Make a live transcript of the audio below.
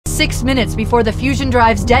6 minutes before the fusion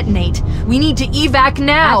drives detonate. We need to evac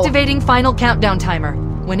now! Activating final countdown timer.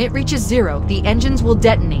 When it reaches 0, the engines will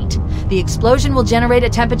detonate. The explosion will generate a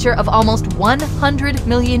temperature of almost 100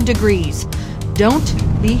 million degrees.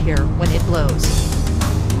 Don't be here when it blows.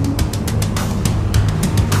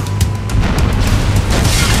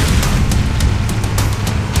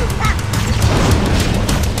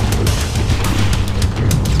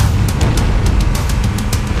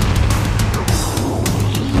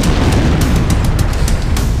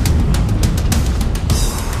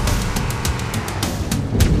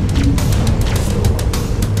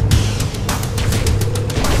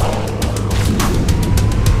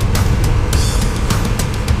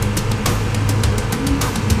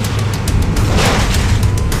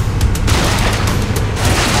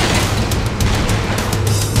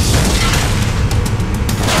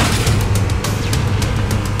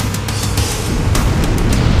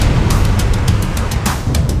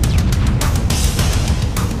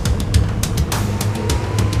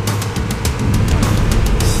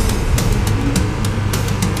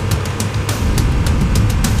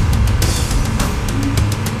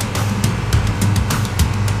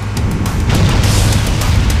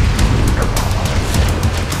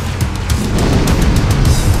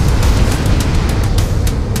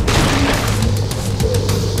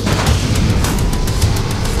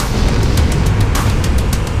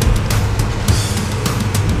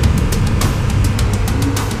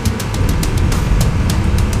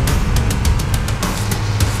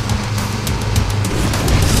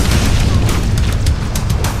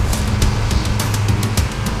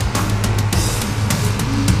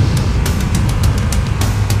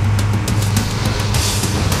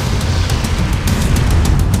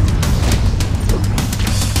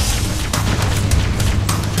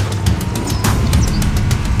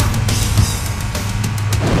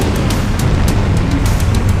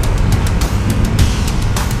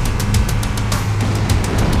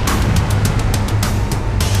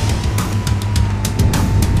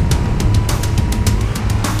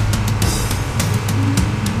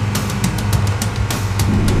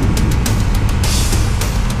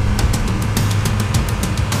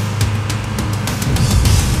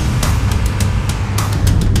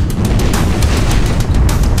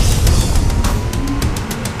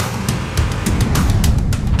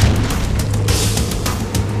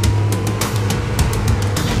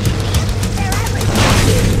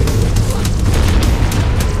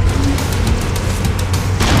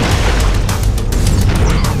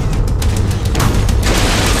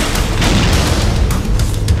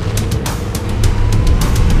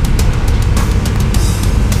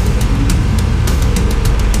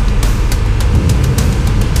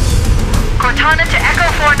 Cortana to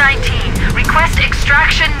Echo 419. Request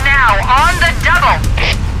extraction now, on the double.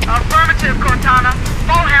 Affirmative, Cortana.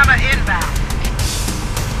 Foehammer inbound.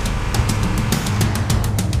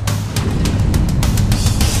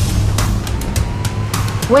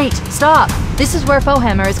 Wait, stop! This is where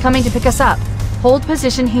Foehammer is coming to pick us up. Hold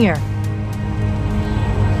position here.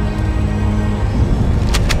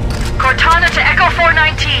 Cortana to Echo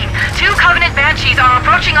 419. 2 Covenant Banshees are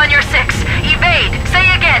approaching on your 6. Evade. Say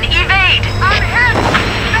again, evade. I'm hit!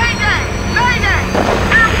 Mayday! Mayday!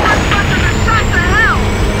 Air Force buses are shot to hell!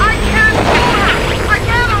 I can't hold her! I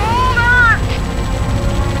can't hold her!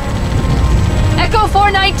 Echo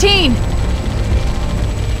 419!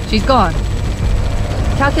 She's gone.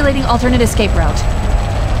 Calculating alternate escape route.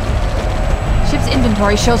 Ship's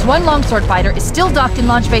inventory shows 1 Longsword fighter is still docked in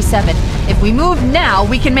Launch Bay 7. If we move now,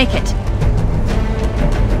 we can make it.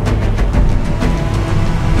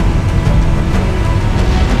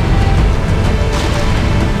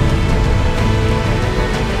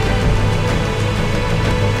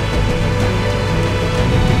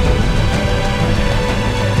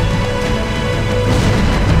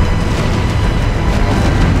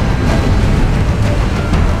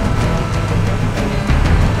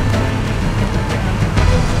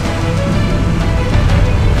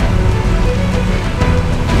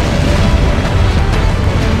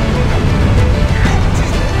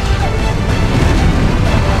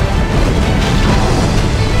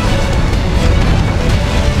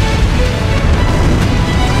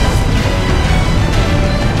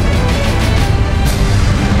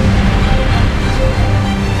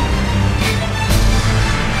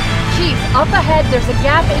 Up ahead, there's a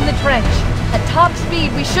gap in the trench. At top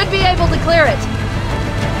speed, we should be able to clear it.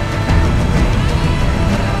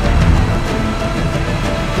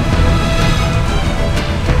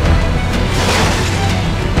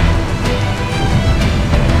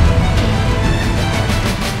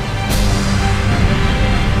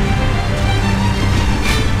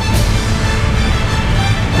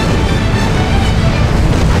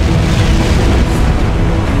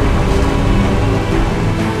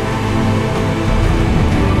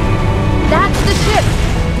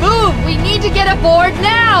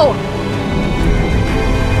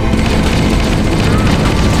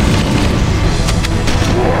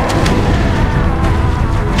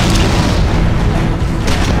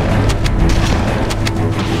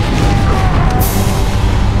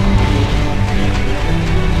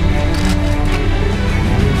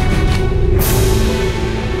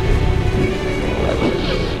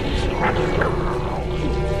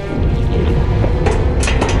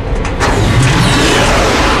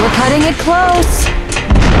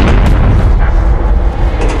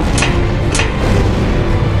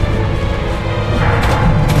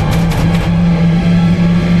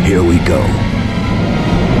 go.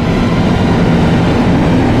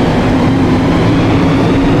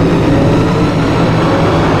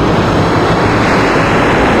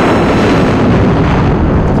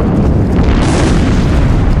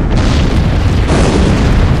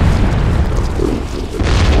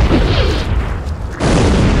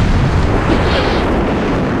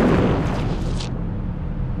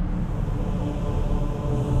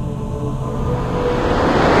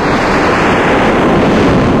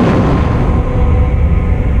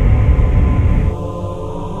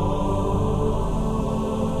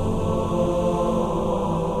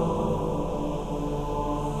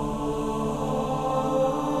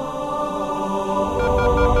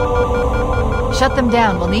 Shut them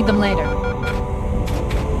down. We'll need them later.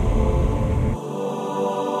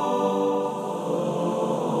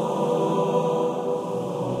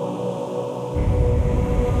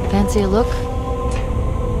 Fancy a look?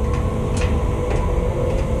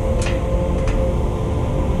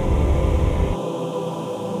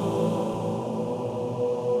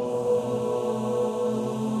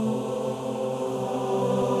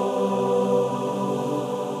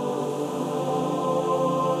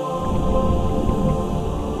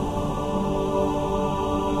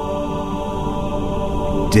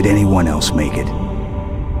 Did anyone else make it?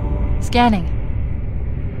 Scanning.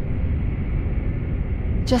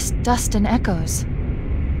 Just dust and echoes.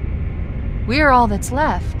 We're all that's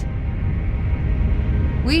left.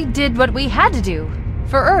 We did what we had to do.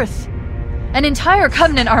 For Earth. An entire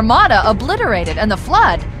Covenant armada obliterated, and the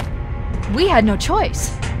Flood. We had no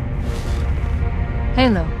choice.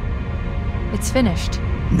 Halo. It's finished.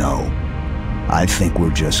 No. I think we're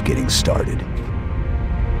just getting started.